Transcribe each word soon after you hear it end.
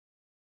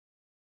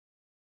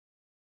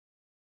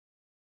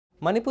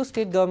Manipur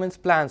state government's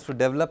plans to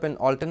develop an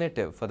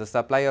alternative for the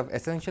supply of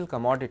essential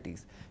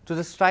commodities to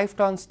the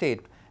strife-torn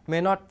state may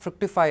not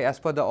fructify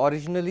as per the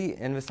originally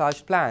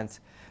envisaged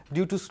plans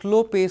due to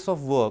slow pace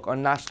of work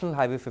on National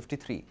Highway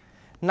 53.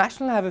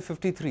 National Highway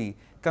 53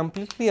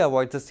 completely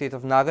avoids the state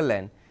of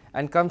Nagaland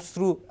and comes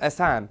through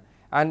Assam,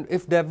 and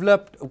if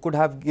developed could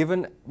have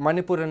given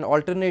Manipur an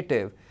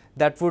alternative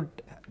that would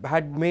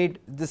had made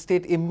the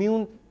state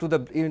immune to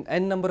the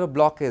n number of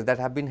blockades that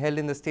have been held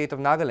in the state of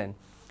Nagaland.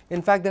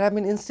 In fact, there have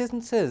been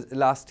instances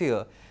last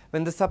year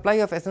when the supply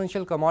of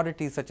essential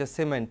commodities such as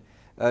cement,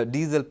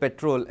 diesel,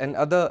 petrol and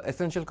other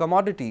essential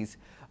commodities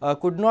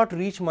could not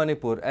reach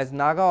Manipur as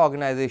Naga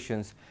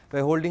organizations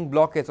were holding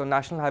blockades on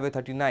National Highway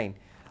 39.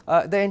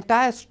 The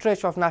entire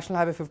stretch of National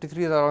Highway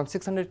 53 is around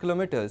 600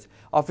 kilometers,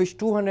 of which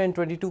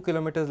 222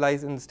 kilometers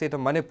lies in the state of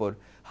Manipur.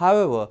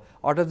 However,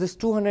 out of this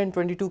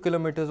 222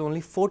 kilometers,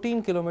 only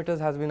 14 kilometers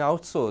has been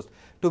outsourced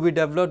to be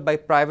developed by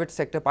private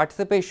sector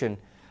participation.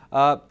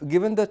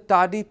 Given the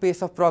tardy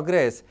pace of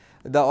progress,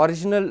 the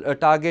original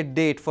target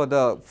date for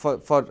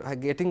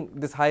getting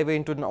this highway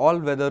into an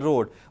all-weather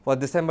road was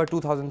December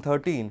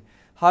 2013.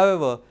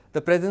 However,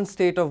 the present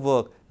state of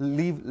work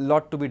leaves a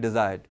lot to be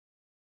desired.